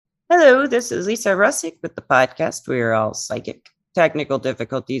Hello, this is Lisa Russick with the podcast. We are all psychic. Technical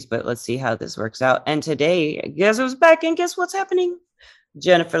difficulties, but let's see how this works out. And today, guess who's back and guess what's happening?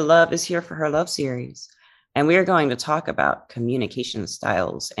 Jennifer Love is here for her love series. And we are going to talk about communication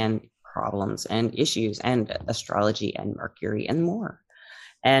styles and problems and issues and astrology and Mercury and more.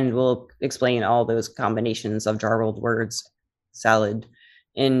 And we'll explain all those combinations of jarbled words, salad,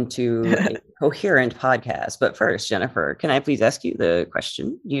 into a coherent podcast. But first, Jennifer, can I please ask you the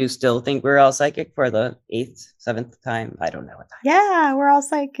question? Do you still think we're all psychic for the 8th, 7th time? I don't know what time. Yeah, we're all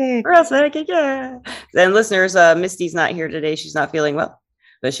psychic. We're all psychic, yeah. Then listeners, Misty's not here today. She's not feeling well,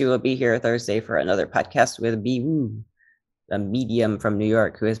 but she will be here Thursday for another podcast with Biwoo, a medium from New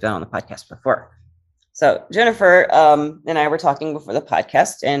York who has been on the podcast before. So Jennifer and I were talking before the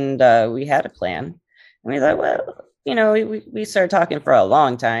podcast, and we had a plan. And we thought, well, you know, we started talking for a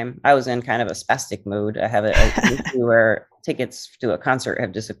long time. I was in kind of a spastic mode. I have a issue where tickets to a concert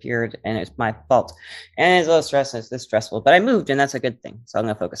have disappeared, and it's my fault. And it's a little stressful, but I moved, and that's a good thing. So I'm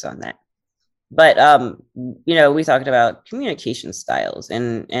going to focus on that. But, you know, we talked about communication styles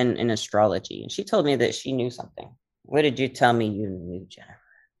and astrology, and she told me that she knew something. What did you tell me you knew, Jennifer?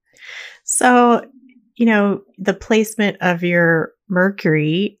 So, you know, the placement of your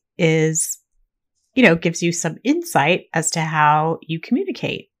Mercury is, you know, gives you some insight as to how you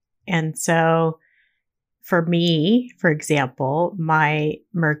communicate. And so for me, for example, my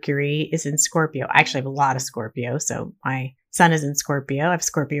Mercury is in Scorpio. I actually have a lot of Scorpio. So my sun is in Scorpio. I have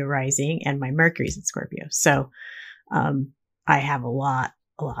Scorpio rising and my Mercury is in Scorpio. So I have a lot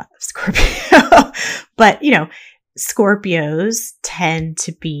of Scorpio. But, you know, Scorpios tend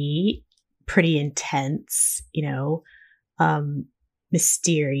to be pretty intense, you know,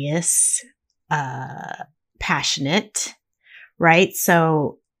 mysterious, passionate, right?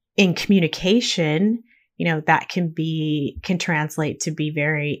 So in communication, you know, that can translate to be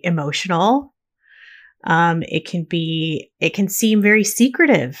very emotional. It can seem very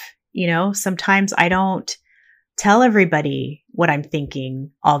secretive. You know, sometimes I don't tell everybody what I'm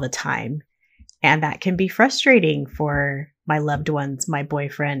thinking all the time. And that can be frustrating for my loved ones, my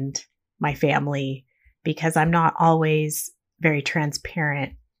boyfriend, my family, because I'm not always very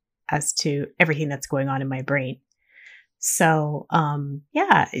transparent as to everything that's going on in my brain. So,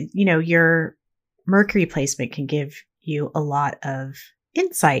 yeah, you know, your Mercury placement can give you a lot of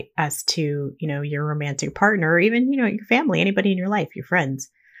insight as to, you know, your romantic partner, or even, you know, your family, anybody in your life, your friends,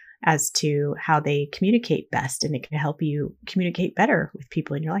 as to how they communicate best. And it can help you communicate better with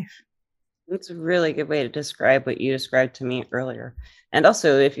people in your life. It's a really good way to describe what you described to me earlier. And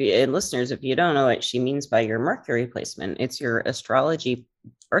also, listeners, if you don't know what she means by your Mercury placement, it's your astrology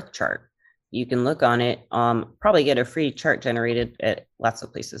birth chart. You can look on it, probably get a free chart generated at lots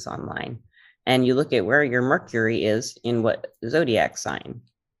of places online. And you look at where your Mercury is in what zodiac sign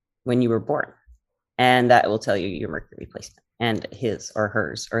when you were born. And that will tell you your Mercury placement and his or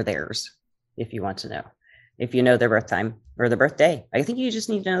hers or theirs, if you want to know. If you know their birth time or the birthday. I think you just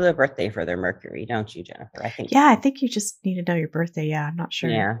need to know the birthday for their Mercury, don't you, Jennifer? I think you just need to know your birthday. Yeah, I'm not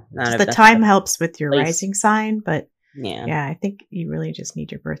sure. Yeah. The time helps with your rising sign, but yeah, I think you really just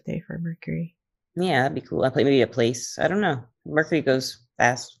need your birthday for Mercury. Yeah, that'd be cool. Maybe a place. I don't know. Mercury goes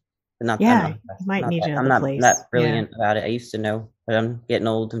fast, but not that much. You might need another place. I'm not brilliant about it. I used to know, but I'm getting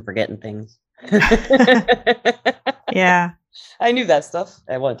old and forgetting things. Yeah. I knew that stuff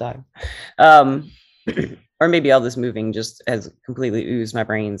at one time. Or maybe all this moving just has completely oozed my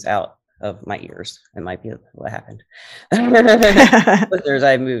brains out of my ears. It might be what happened. Listeners,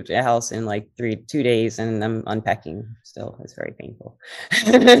 I moved a house in like 2 days and I'm unpacking still. It's very painful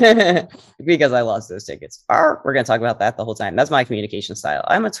because I lost those tickets. We're going to talk about that the whole time. That's my communication style.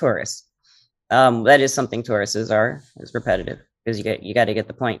 I'm a Taurus. That is something Tauruses are. It's repetitive because you got to get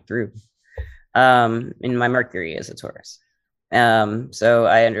the point through. And my Mercury is a Taurus. So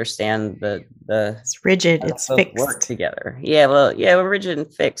I understand it's rigid, it's fixed. Work together. Yeah, we're rigid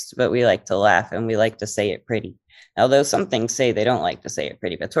and fixed, but we like to laugh and we like to say it pretty. Although some things say they don't like to say it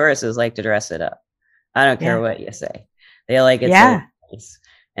pretty, but Tauruses like to dress it up. I don't care what you say. They like it so nice.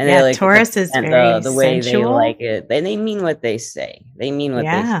 And they like Taurus is very the way sensual. They like it. They mean what they say. They mean what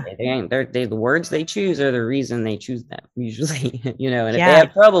they say. The words they choose are the reason they choose them, usually. You know, and if they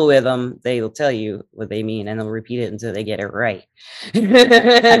have trouble with them, they will tell you what they mean and they'll repeat it until they get it right.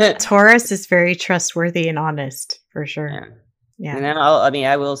 Taurus is very trustworthy and honest, for sure. Yeah. And then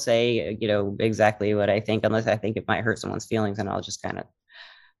I will say, you know, exactly what I think, unless I think it might hurt someone's feelings, and I'll just kind of,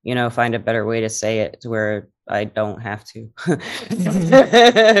 you know, find a better way to say it to where I don't have to.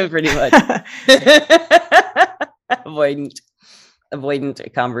 Pretty much.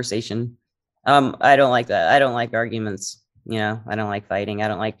 Avoidant conversation. I don't like that. I don't like arguments. You know, I don't like fighting. I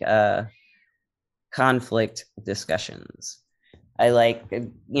don't like conflict discussions. I like,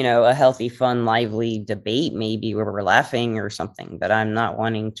 a healthy, fun, lively debate, maybe where we're laughing or something, but I'm not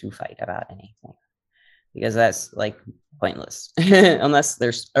wanting to fight about anything because that's like pointless unless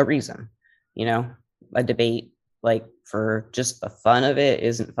there's a reason, a debate like for just the fun of it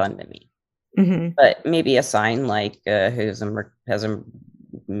isn't fun to me. Mm-hmm. But maybe a sign like has a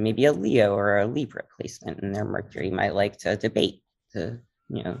maybe a Leo or a Libra placement in their Mercury might like to debate, to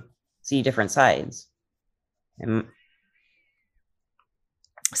see different sides. And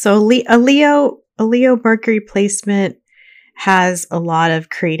So a Leo Mercury placement has a lot of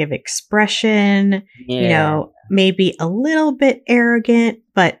creative expression, yeah, maybe a little bit arrogant,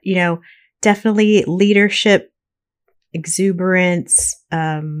 but definitely leadership, exuberance,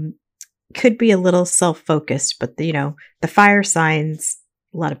 could be a little self-focused, but the fire signs,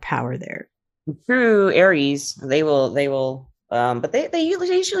 a lot of power there. through Aries, they will, but they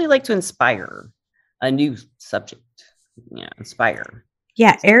usually like to inspire a new subject. Inspire.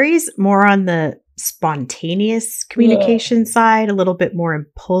 Yeah, Aries more on the spontaneous communication side, a little bit more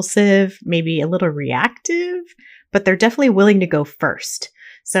impulsive, maybe a little reactive, but they're definitely willing to go first.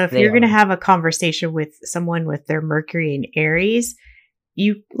 So if They you're going to are. have a conversation with someone with their Mercury and Aries,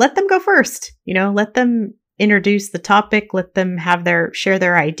 you let them go first. Let them introduce the topic, let them share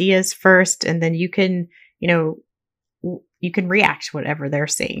their ideas first, and then you can react to whatever they're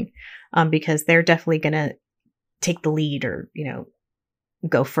saying, because they're definitely going to take the lead or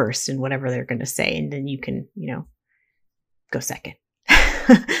go first in whatever they're going to say, and then you can go second.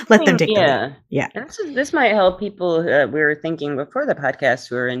 Let them take the lead. Yeah. And this might help people. We were thinking before the podcast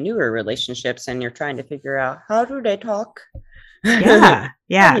who are in newer relationships, and you're trying to figure out how do they talk. Yeah.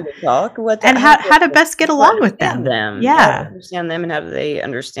 How do they talk? And how to best get along with them. Yeah. Understand them, and how do they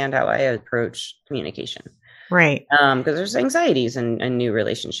understand how I approach communication. Right. Because there's anxieties in new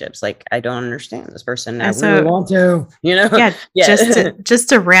relationships. Like, I don't understand this person. I really want to, Yeah. Just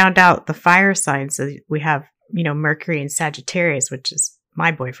to round out the fire signs, so we have, Mercury and Sagittarius, which is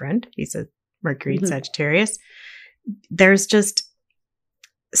my boyfriend. He's a Mercury and Sagittarius. There's just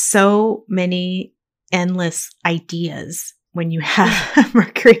so many endless ideas when you have a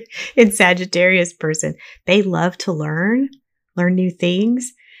Mercury and Sagittarius person. They love to learn new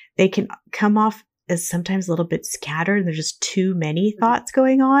things. They can come off is sometimes a little bit scattered. There's just too many thoughts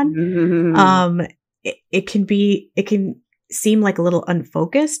going on. It can seem like a little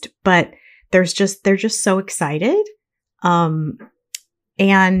unfocused, but they're just so excited.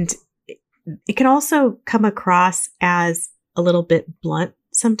 And it can also come across as a little bit blunt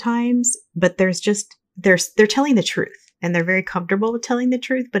sometimes, but they're telling the truth, and they're very comfortable with telling the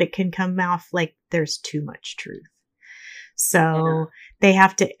truth, but it can come off like there's too much truth. So they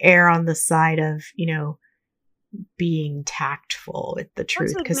have to err on the side of, being tactful with the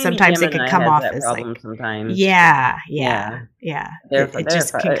truth, because sometimes it can come off as like, sometimes. Yeah. It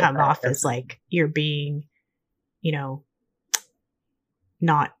just can come off as like you're being,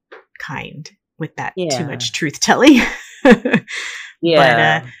 not kind with that too much truth telling.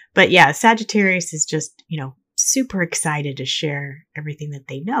 Yeah. But yeah, Sagittarius is just, super excited to share everything that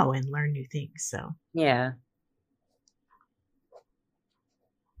they know and learn new things. So yeah.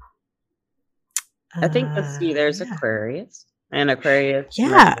 I think there's Aquarius. And Aquarius,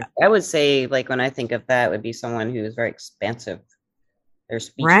 I would say, like, when I think of that, would be someone who is very expansive. Their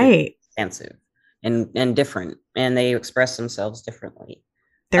speech is expansive and different, and they express themselves differently.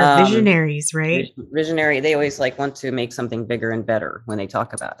 They're visionaries, right? Visionary. They always want to make something bigger and better when they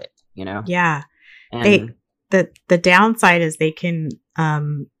talk about it. Yeah. And the downside is they can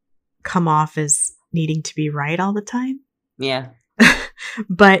come off as needing to be right all the time. Yeah.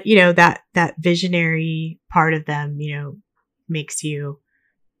 But that visionary part of them, makes you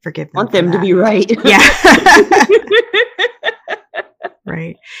forgive them. Want them to be right. Yeah.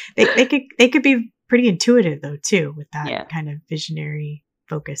 Right. They could be pretty intuitive though too, with that kind of visionary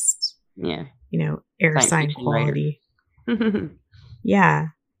focused. Yeah. Air sign quality. Yeah.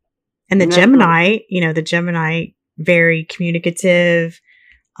 And the Gemini, very communicative,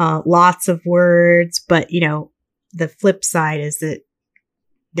 lots of words, but the flip side is that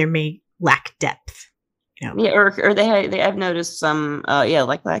they may lack depth. Yeah, or they I've noticed some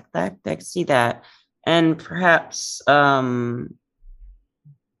like that. I can see that. And perhaps times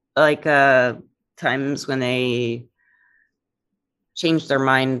when they change their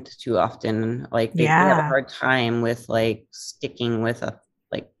mind too often, like they have a hard time with sticking with a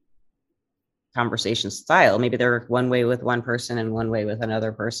conversation style. Maybe they're one way with one person and one way with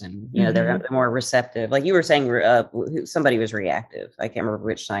another person. They're more receptive. Like you were saying, somebody was reactive. I can't remember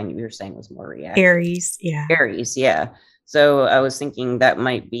which sign you were saying was more reactive. Aries, yeah. Aries, yeah. So I was thinking that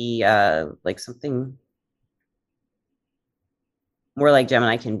might be like something more like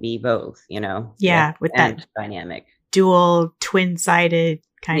Gemini can be both, the Yeah, with that and dynamic. dual twin-sided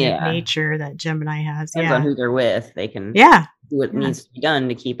kind of Yeah. nature that Gemini has. Depends on Yeah. who they're with. They can Yeah. do what Yeah. needs to be done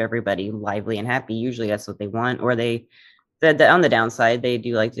to keep everybody lively and happy. Usually that's what they want. Or on the downside, they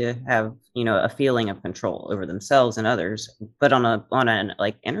do like to have, a feeling of control over themselves and others, but on an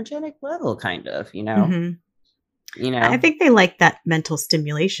like energetic level, kind of, Hmm. I think they like that mental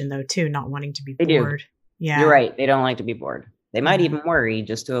stimulation though too, not wanting to be they do. bored. You're Yeah. right. They don't like to be bored. They might Yeah. even worry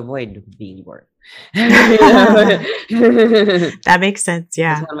just to avoid being bored. That makes sense. That's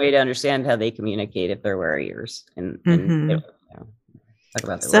Yeah. one way to understand how they communicate if they're worriers and Hmm. talk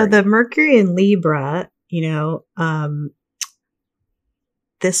about their So worry. the Mercury in Libra,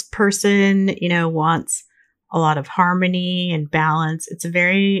 this person, wants a lot of harmony and balance. It's a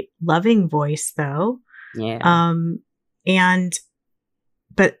very loving voice though. Yeah. And,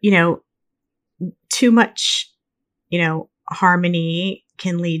 but, too much, harmony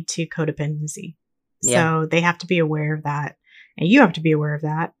can lead to codependency. Yeah. So they have to be aware of that. And you have to be aware of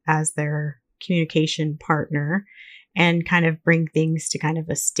that as their communication partner and kind of bring things to kind of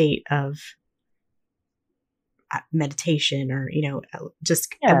a state of meditation or,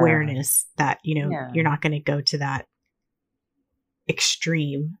 just Yeah. awareness that, Yeah. you're not going to go to that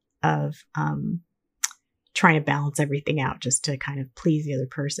extreme of trying to balance everything out just to kind of please the other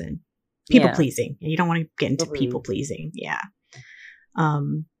person. People pleasing. You don't want to get into people pleasing. Yeah. I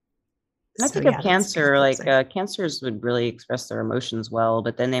think of Cancer, like Cancers would really express their emotions well,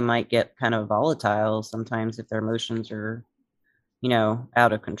 but then they might get kind of volatile sometimes if their emotions are,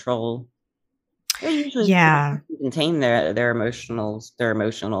 out of control. They usually contain their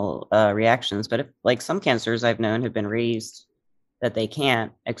emotional reactions, but if like some Cancers I've known have been raised that they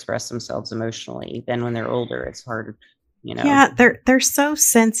can't express themselves emotionally, then when they're older, it's hard, Yeah, they're so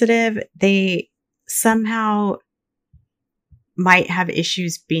sensitive. They somehow might have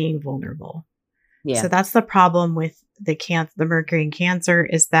issues being vulnerable. Yeah. So that's the problem with the Mercury in Cancer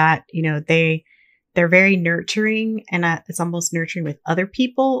is that, they're very nurturing and it's almost nurturing with other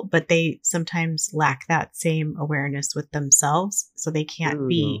people, but they sometimes lack that same awareness with themselves. So they can't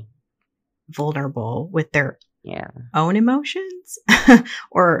be vulnerable with their own emotions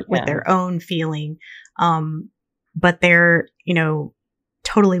or with their own feeling. But they're,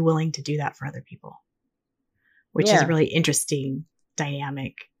 totally willing to do that for other people, which is a really interesting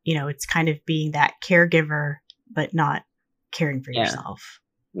dynamic. It's kind of being that caregiver, but not caring for yourself.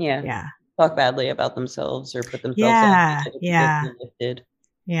 Yeah. Yeah. Talk badly about themselves or put themselves yeah. out. Yeah. Lifted.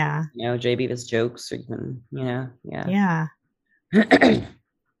 Yeah. JB with jokes or even, yeah. Yeah.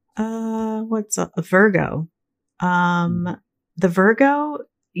 What's a Virgo? The Virgo,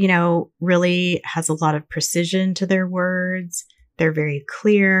 really has a lot of precision to their words. They're very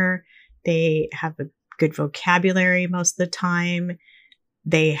clear. They have a good vocabulary most of the time.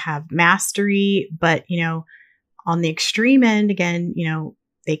 They have mastery, but, on the extreme end, again,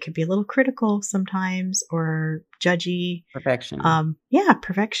 they could be a little critical sometimes or judgy. Perfection.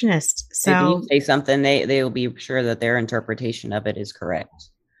 Perfectionist. So if you say something, they will be sure that their interpretation of it is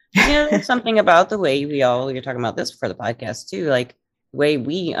correct. There's something about the way you're talking about this for the podcast too, like the way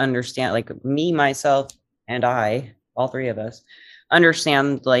we understand, like me, myself, and I, all three of us,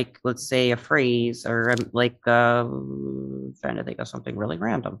 understand, like, let's say a phrase or like trying to think of something really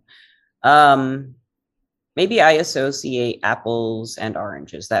random. Maybe I associate apples and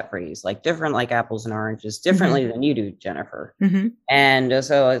oranges, that phrase, like different, like apples and oranges, differently than you do, Jennifer. And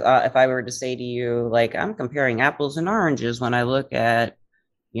so if I were to say to you, like, I'm comparing apples and oranges when I look at,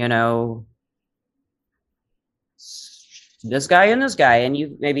 this guy and this guy, and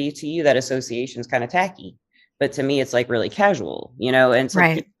maybe to you that association is kind of tacky, but to me it's like really casual, and so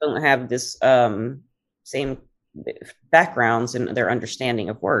people don't have this same backgrounds in their understanding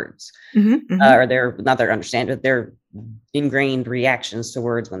of words, or they're not their understanding, but their ingrained reactions to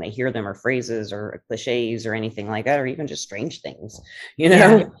words when they hear them, or phrases or cliches or anything like that, or even just strange things.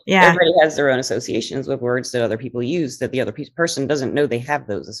 Everybody has their own associations with words that other people use that the other person doesn't know they have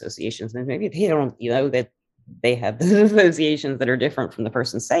those associations, and maybe they don't that they have those associations that are different from the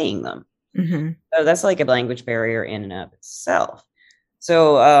person saying them. So that's like a language barrier in and of itself.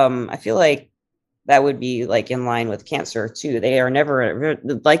 So I feel like that would be like in line with Cancer too. They are never I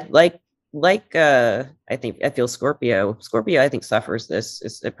feel Scorpio I think suffers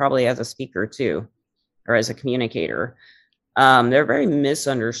this. It probably as a speaker too, or as a communicator. They're very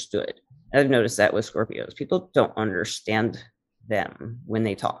misunderstood. I've noticed that with Scorpios. People don't understand them when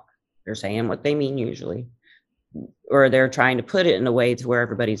they talk. They're saying what they mean usually, or they're trying to put it in a way to where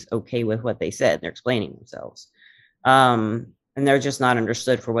everybody's okay with what they said. They're explaining themselves. And they're just not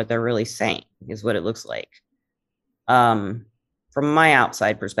understood for what they're really saying, is what it looks like. um, from my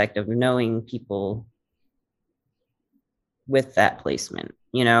outside perspective, knowing people with that placement,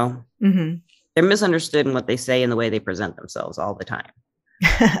 Mm-hmm. they're misunderstood in what they say and the way they present themselves all the time.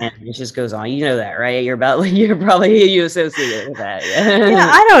 And it just goes on. You know that, right? You're probably you associated with that. Yeah,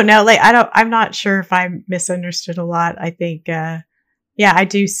 I don't know. Like, I'm not sure if I'm misunderstood a lot. I think, yeah, I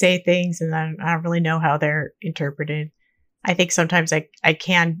do say things and I don't really know how they're interpreted. I think sometimes I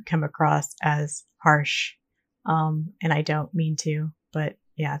can come across as harsh, and I don't mean to, but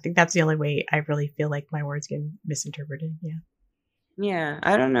yeah, I think that's the only way I really feel like my words get misinterpreted. Yeah. Yeah,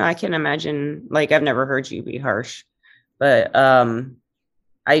 I don't know. I can imagine, like, I've never heard you be harsh, but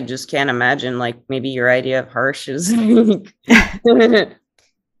I just can't imagine, like, maybe your idea of harsh is like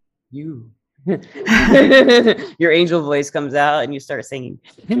you. Your angel voice comes out and you start singing.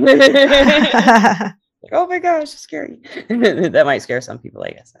 Like, oh my gosh, it's scary. That might scare some people, I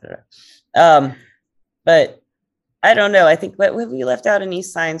guess. I don't know. But I don't know. I think what we left out any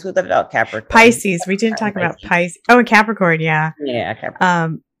signs? We left out Capricorn. Pisces. We didn't talk about Pisces. Oh, and Capricorn. Yeah. Yeah,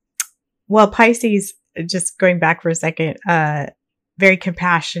 Capricorn. Well, Pisces, just going back for a second, very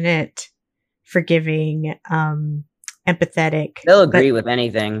compassionate, forgiving, empathetic. They'll agree with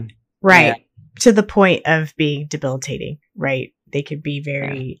anything. Right. Yeah. To the point of being debilitating, right? They could be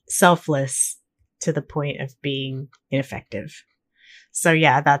very selfless to the point of being ineffective. So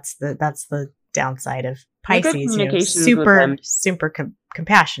yeah, that's the downside of Pisces. Super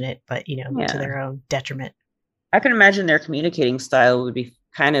compassionate, but to their own detriment. I can imagine their communicating style would be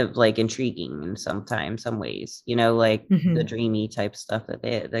kind of like intriguing in some ways, like the dreamy type stuff that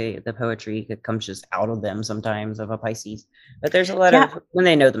the poetry that comes just out of them sometimes of a Pisces. But there's a lot of when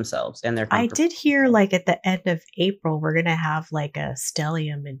they know themselves and they're I did hear like at the end of April we're gonna have like a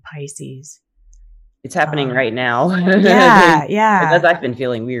stellium in Pisces. It's happening right now. Yeah. Because I've been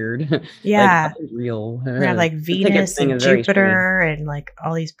feeling weird. Yeah. Like, real. We're gonna have like Venus and Jupiter and like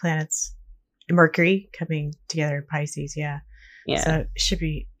all these planets, Mercury coming together in Pisces. Yeah. So it should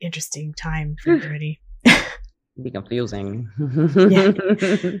be interesting time for everybody. Be confusing.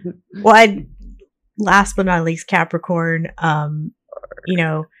 Well, last but not least, Capricorn,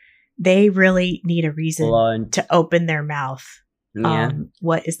 they really need a reason to open their mouth.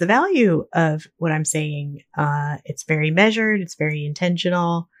 What is the value of what I'm saying? It's very measured. It's very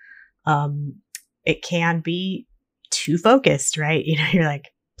intentional. It can be too focused, right? You're like,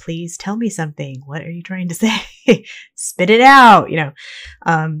 please tell me something. What are you trying to say? Spit it out.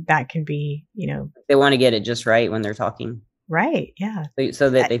 That can be, they want to get it just right when they're talking. Right. Yeah. So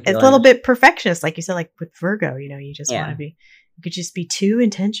that they feel it's a little bit perfectionist. Like you said, like with Virgo, you just want to be, you could just be too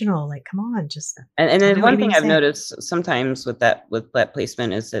intentional. Like, come on, just. And then one thing I've noticed sometimes with that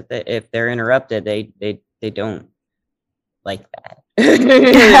placement is that if they're interrupted, they don't like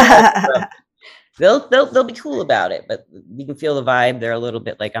that. They'll be cool about it, but you can feel the vibe. They're a little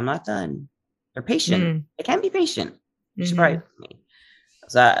bit like, I'm not done. They're patient. They can be patient. Surprised me.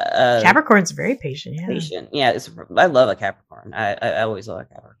 So, Capricorn's very patient. Yeah. Patient. Yeah. I love a Capricorn. I always love a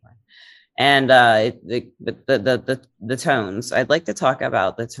Capricorn. And the tones. I'd like to talk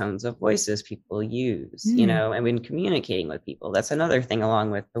about the tones of voices people use, and when communicating with people. That's another thing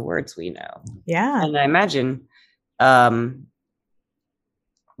along with the words we know. Yeah. And I imagine,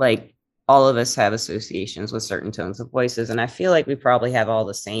 like, all of us have associations with certain tones of voices. And I feel like we probably have all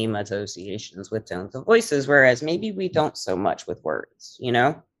the same associations with tones of voices, whereas maybe we don't so much with words,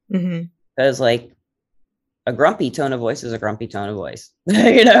 because like a grumpy tone of voice is a grumpy tone of voice.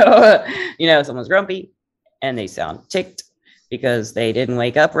 Someone's grumpy and they sound ticked because they didn't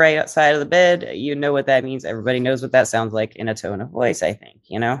wake up right outside of the bed. You know what that means. Everybody knows what that sounds like in a tone of voice, I think,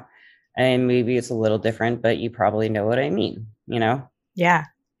 and maybe it's a little different, but you probably know what I mean, Yeah.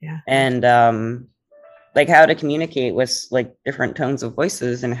 Yeah. And like how to communicate with like different tones of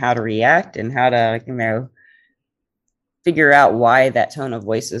voices and how to react and how to, figure out why that tone of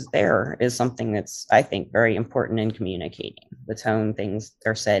voice is there is something that's, I think, very important in communicating. The tone things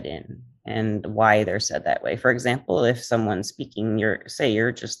are said in and why they're said that way. For example, if someone's speaking,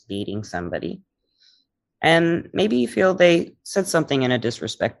 you're just dating somebody and maybe you feel they said something in a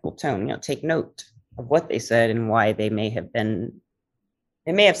disrespectful tone, take note of what they said and why they may have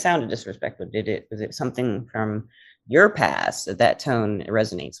sounded disrespectful. Was it something from your past that tone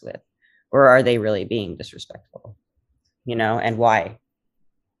resonates with? Or are they really being disrespectful? And why?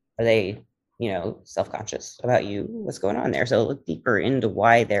 Are they, self-conscious about you? What's going on there? So look deeper into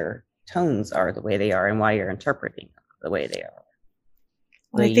why their tones are the way they are and why you're interpreting them the way they are.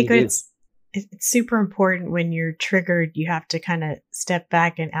 Well, I think it's super important when you're triggered. You have to kind of step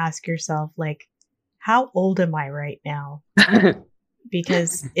back and ask yourself, like, how old am I right now?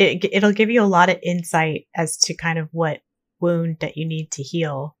 Because it'll give you a lot of insight as to kind of what wound that you need to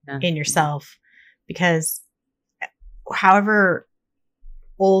heal in yourself. Because however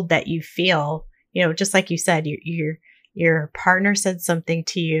old that you feel, just like you said, your partner said something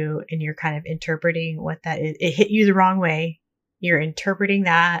to you and you're kind of interpreting what that is. It hit you the wrong way. You're interpreting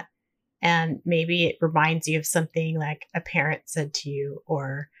that, and maybe it reminds you of something like a parent said to you,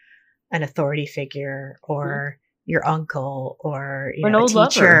 or an authority figure, or your uncle, or an a old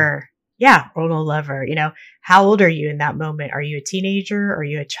teacher. Lover. Yeah, or an old lover. How old are you in that moment? Are you a teenager? Are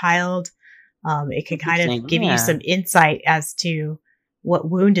you a child? It can kind of give you some insight as to what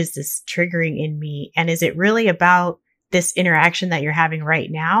wound is this triggering in me, and is it really about this interaction that you're having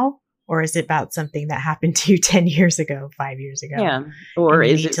right now, or is it about something that happened to you 10 years ago, 5 years ago? Yeah. Or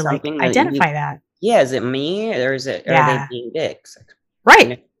is it something that identify that? Yeah. Is it me, or is it, are they being dicks?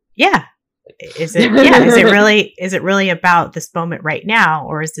 Right. Yeah. Is it really about this moment right now,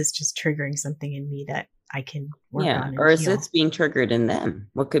 or is this just triggering something in me that I can work on? Or is it being triggered in them?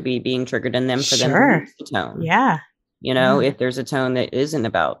 What could be being triggered in them for them to use the tone? Yeah. If there's a tone that isn't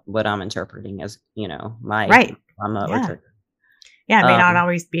about what I'm interpreting as, my trauma or trigger. Yeah, it may not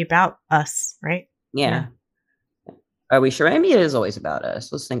always be about us, right? Yeah. Are we sure? Maybe it is always about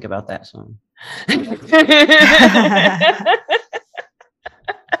us. Let's think about that song. I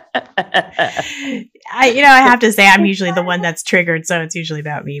have to say I'm usually the one that's triggered, so it's usually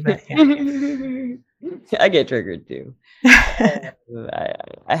about me. But I get triggered too. I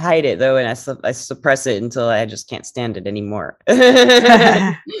hide it though, and I suppress it until I just can't stand it anymore. So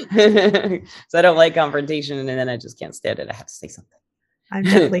I don't like confrontation, and then I just can't stand it. I have to say something. I'm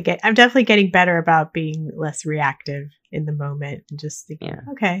definitely getting better about being less reactive in the moment and just thinking,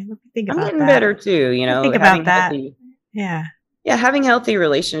 okay, let me think about that. I'm getting better too. Think about that. Having healthy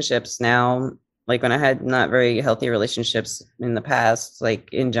relationships now. Like when I had not very healthy relationships in the past, like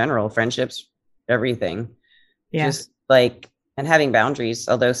in general, friendships, everything. Yeah. Just like, and having boundaries,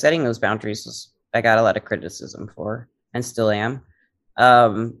 although setting those boundaries I got a lot of criticism for, and still am,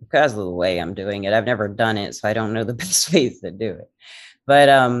 because of the way I'm doing it. I've never done it, so I don't know the best ways to do it. But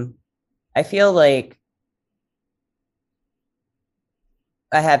I feel like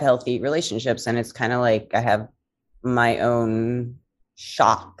I have healthy relationships, and it's kind of like I have my own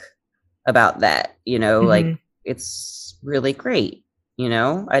shock about that, like it's really great.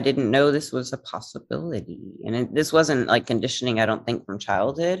 I didn't know this was a possibility, and this wasn't like conditioning, I don't think, from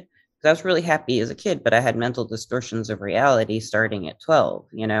childhood, because I was really happy as a kid, but I had mental distortions of reality starting at 12.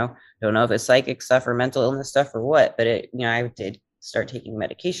 Don't know if it's psychic stuff or mental illness stuff or what, but I did start taking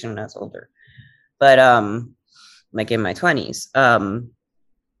medication when I was older, but like in my 20s.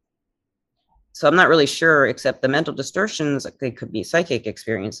 So I'm not really sure, except the mental distortions, they could be psychic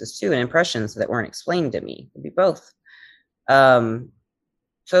experiences too, and impressions that weren't explained to me. It could be both.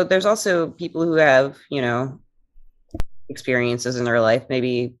 So there's also people who have, experiences in their life,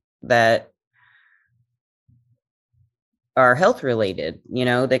 maybe that are health related,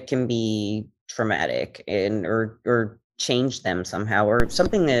 that can be traumatic and or change them somehow, or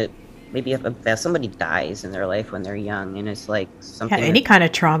something that maybe if somebody dies in their life when they're young, and it's like something, any kind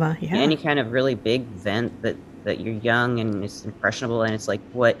of trauma, any kind of really big event that you're young and it's impressionable, and it's like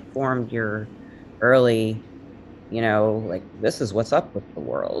what formed your early, like this is what's up with the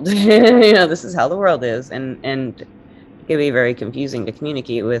world. This is how the world is, and it can be very confusing to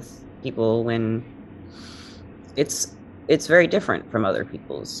communicate with people when it's very different from other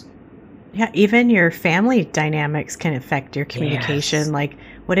people's. Yeah, even your family dynamics can affect your communication. Yes. Like,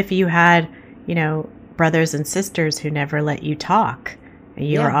 what if you had, brothers and sisters who never let you talk, and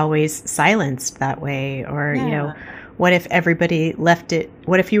you were always silenced that way? Or, what if everybody left it?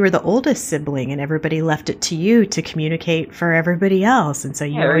 What if you were the oldest sibling and everybody left it to you to communicate for everybody else? And so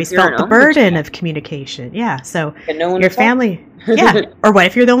you always felt the burden of communication. Yeah. So your family, Or what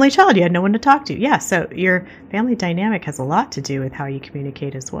if you're the only child? You had no one to talk to. Yeah. So your family dynamic has a lot to do with how you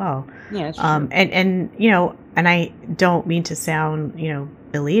communicate as well. Yeah. It's true. And I don't mean to sound,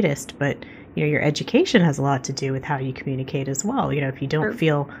 elitist, but your education has a lot to do with how you communicate as well. If you don't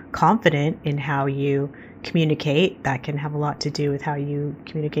feel confident in how you communicate, that can have a lot to do with how you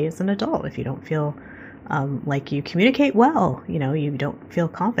communicate as an adult. If you don't feel like you communicate well, you don't feel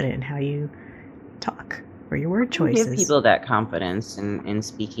confident in how you talk or your word choices. Give people that confidence in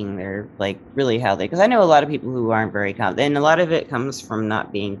speaking their, like, really how they, because I know a lot of people who aren't very confident, and a lot of it comes from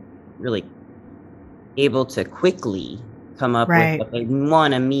not being really able to quickly come up with what they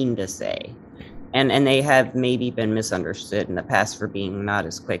want to mean to say. And they have maybe been misunderstood in the past for being not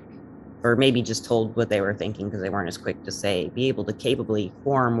as quick, or maybe just told what they were thinking because they weren't as quick to say, be able to capably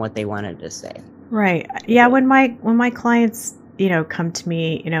form what they wanted to say. Right. Yeah. When my clients, come to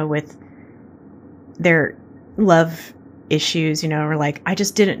me, with their love issues, or like, I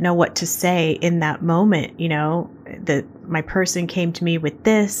just didn't know what to say in that moment, that my person came to me with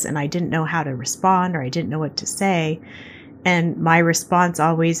this and I didn't know how to respond or I didn't know what to say. And my response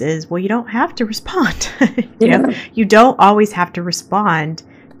always is, well, you don't have to respond. You don't always have to respond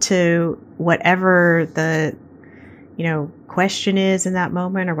to whatever the, question is in that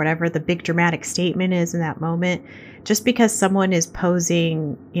moment or whatever the big dramatic statement is in that moment. Just because someone is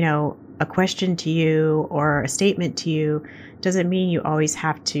posing, a question to you or a statement to you doesn't mean you always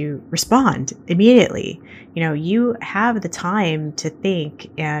have to respond immediately. You have the time to think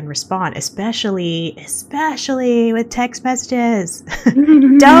and respond, especially with text messages.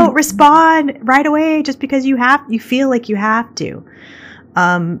 Don't respond right away just because you feel like you have to.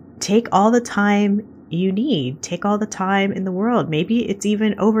 Take all the time you need. Take all the time in the world. Maybe it's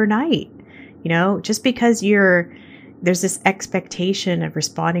even overnight. Just because there's this expectation of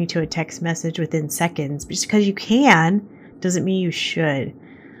responding to a text message within seconds, just because you can doesn't mean you should.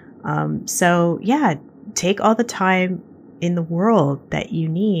 So yeah, take all the time in the world that you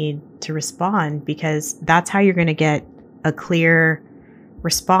need to respond, because that's how you're going to get a clear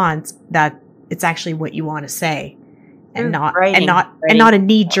response that it's actually what you want to say. And not a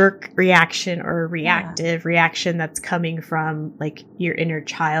knee-jerk reaction or a reactive reaction that's coming from like your inner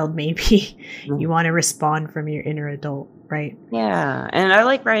child. Maybe you want to respond from your inner adult, right? Yeah, and I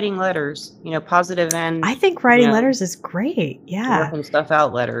like writing letters. Positive and. I think writing letters is great. Yeah, working stuff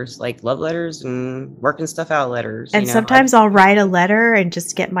out letters, like love letters and working stuff out letters. And sometimes I'll write a letter and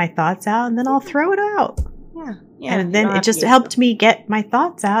just get my thoughts out, and then I'll throw it out. Yeah. And then it just helped me get my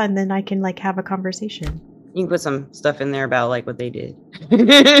thoughts out, and then I can like have a conversation. You can put some stuff in there about like what they did.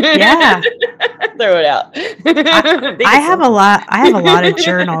 Yeah. Throw it out. I have a lot of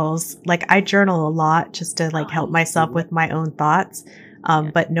journals. Like I journal a lot just to like help myself with my own thoughts.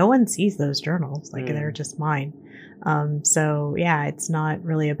 But no one sees those journals. Like they're just mine. So yeah, it's not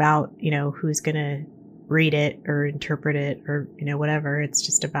really about, who's going to read it or interpret it or, whatever. It's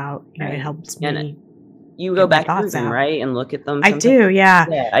just about, it helps me. You go back through them, right? And look at them. I do, yeah.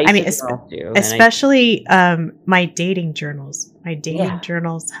 I mean, especially my dating journals. My dating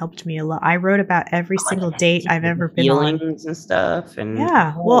journals helped me a lot. I wrote about every single date I've ever been on. Feelings and stuff. And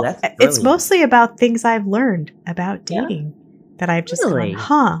well, it's mostly about things I've learned about dating that I've just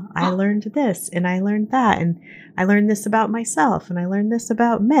gone, I learned this and I learned that. And I learned this about myself and I learned this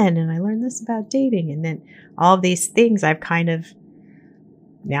about men and I learned this about dating. And then all of these things I've kind of,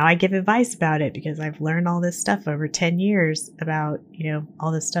 now I give advice about it because I've learned all this stuff over 10 years about,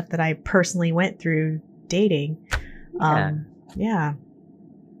 all this stuff that I personally went through dating. Yeah.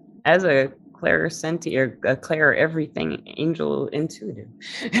 As a clairsentient or a clair everything angel intuitive.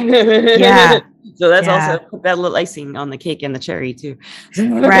 Yeah. So that's also put that little icing on the cake and the cherry too.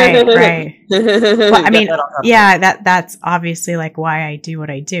 Right. Well, I mean, that's obviously like why I do what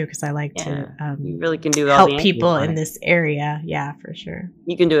I do, because I like to you really can do help people in this area. Yeah, for sure.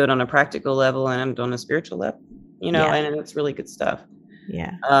 You can do it on a practical level and on a spiritual level, and it's really good stuff.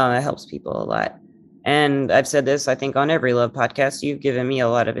 Yeah. It helps people a lot. And I've said this, I think, on every love podcast. You've given me a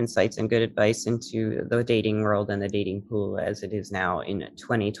lot of insights and good advice into the dating world and the dating pool as it is now in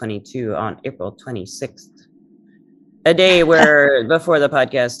 2022 on April 26th. A day where before the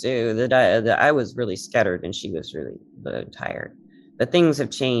podcast, I was really scattered and she was really tired. But things have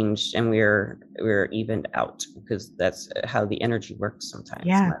changed and we're evened out, because that's how the energy works sometimes.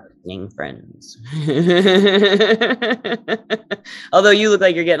 Yeah. Being friends. Although you look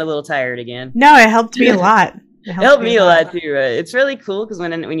like you're getting a little tired again. No, it helped me a lot. It helped me a lot too. It's really cool because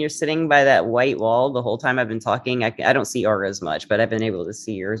when you're sitting by that white wall the whole time I've been talking, I don't see auras much, but I've been able to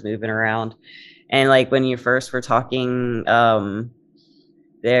see yours moving around. And like when you first were talking,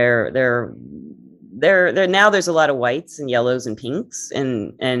 there now there's a lot of whites and yellows and pinks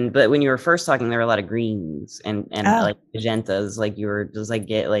but when you were first talking there were a lot of greens and like magentas, like you were just like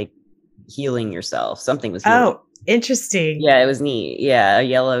healing yourself. Something was healing. Oh, interesting. Yeah, it was neat. Yeah,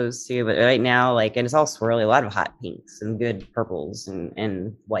 yellows too, but right now and it's all swirly, a lot of hot pinks and good purples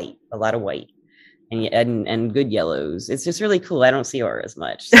and white, a lot of white and good yellows. It's just really cool. I don't see auras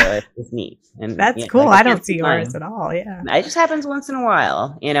much, so it's neat. And that's cool. I don't see auras at all. Yeah, it just happens once in a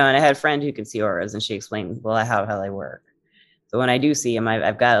while, and I had a friend who could see auras, and she explained how they work. So when I do see them,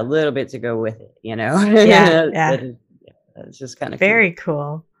 I've got a little bit to go with it. Yeah. It's just kind of very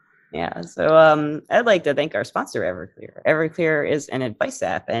cool. Yeah. So I'd like to thank our sponsor, Everclear. Everclear is an advice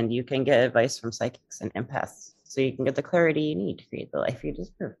app, and you can get advice from psychics and empaths, so you can get the clarity you need to create the life you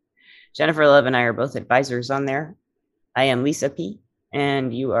deserve. Jennifer Love and I are both advisors on there. I am Lisa P.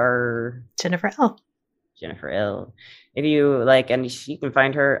 And you are Jennifer L. Jennifer L. If you like, and you can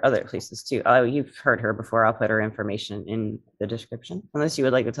find her other places too. Oh, you've heard her before. I'll put her information in the description. Unless you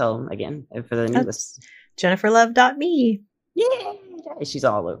would like to tell them again for the new list. JenniferLove.me. Yeah, she's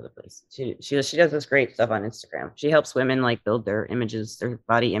all over the place. She does this great stuff on Instagram. She helps women like build their images, their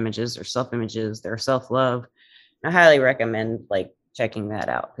body images, their self images, their self love. I highly recommend like checking that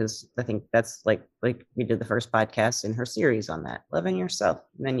out because I think that's like we did the first podcast in her series on that, loving yourself.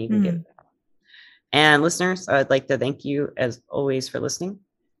 And then you can get it. And listeners, I'd like to thank you as always for listening.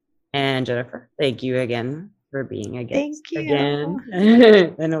 And Jennifer, thank you again for being a guest again.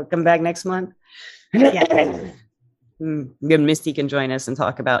 And we'll come back next month. Yeah. Misty can join us and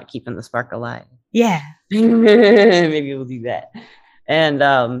talk about keeping the spark alive. Yeah. Maybe we'll do that. And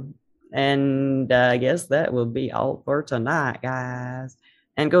I guess that will be all for tonight, guys.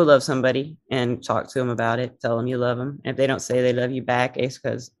 And go love somebody and talk to them about it. Tell them you love them. If they don't say they love you back, it's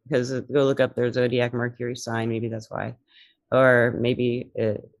because go look up their zodiac Mercury sign. Maybe that's why. Or maybe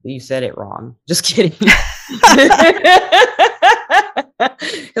you said it wrong. Just kidding.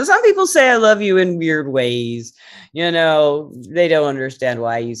 Because some people say I love you in weird ways. You know, they don't understand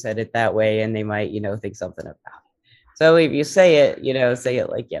why you said it that way, and they might, think something about it. So if you say it, say it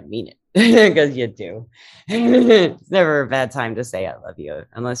like you mean it, because you do. It's never a bad time to say I love you,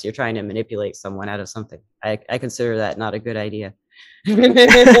 unless you're trying to manipulate someone out of something. I consider that not a good idea.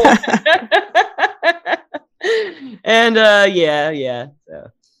 And yeah.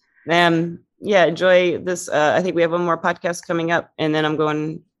 So, enjoy this. I think we have one more podcast coming up, and then I'm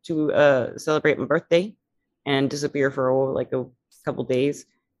going to celebrate my birthday and disappear for like a couple days.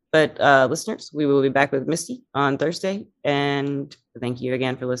 But listeners, we will be back with Misty on Thursday, and thank you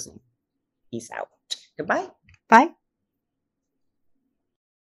again for listening. Peace out. Goodbye. Bye.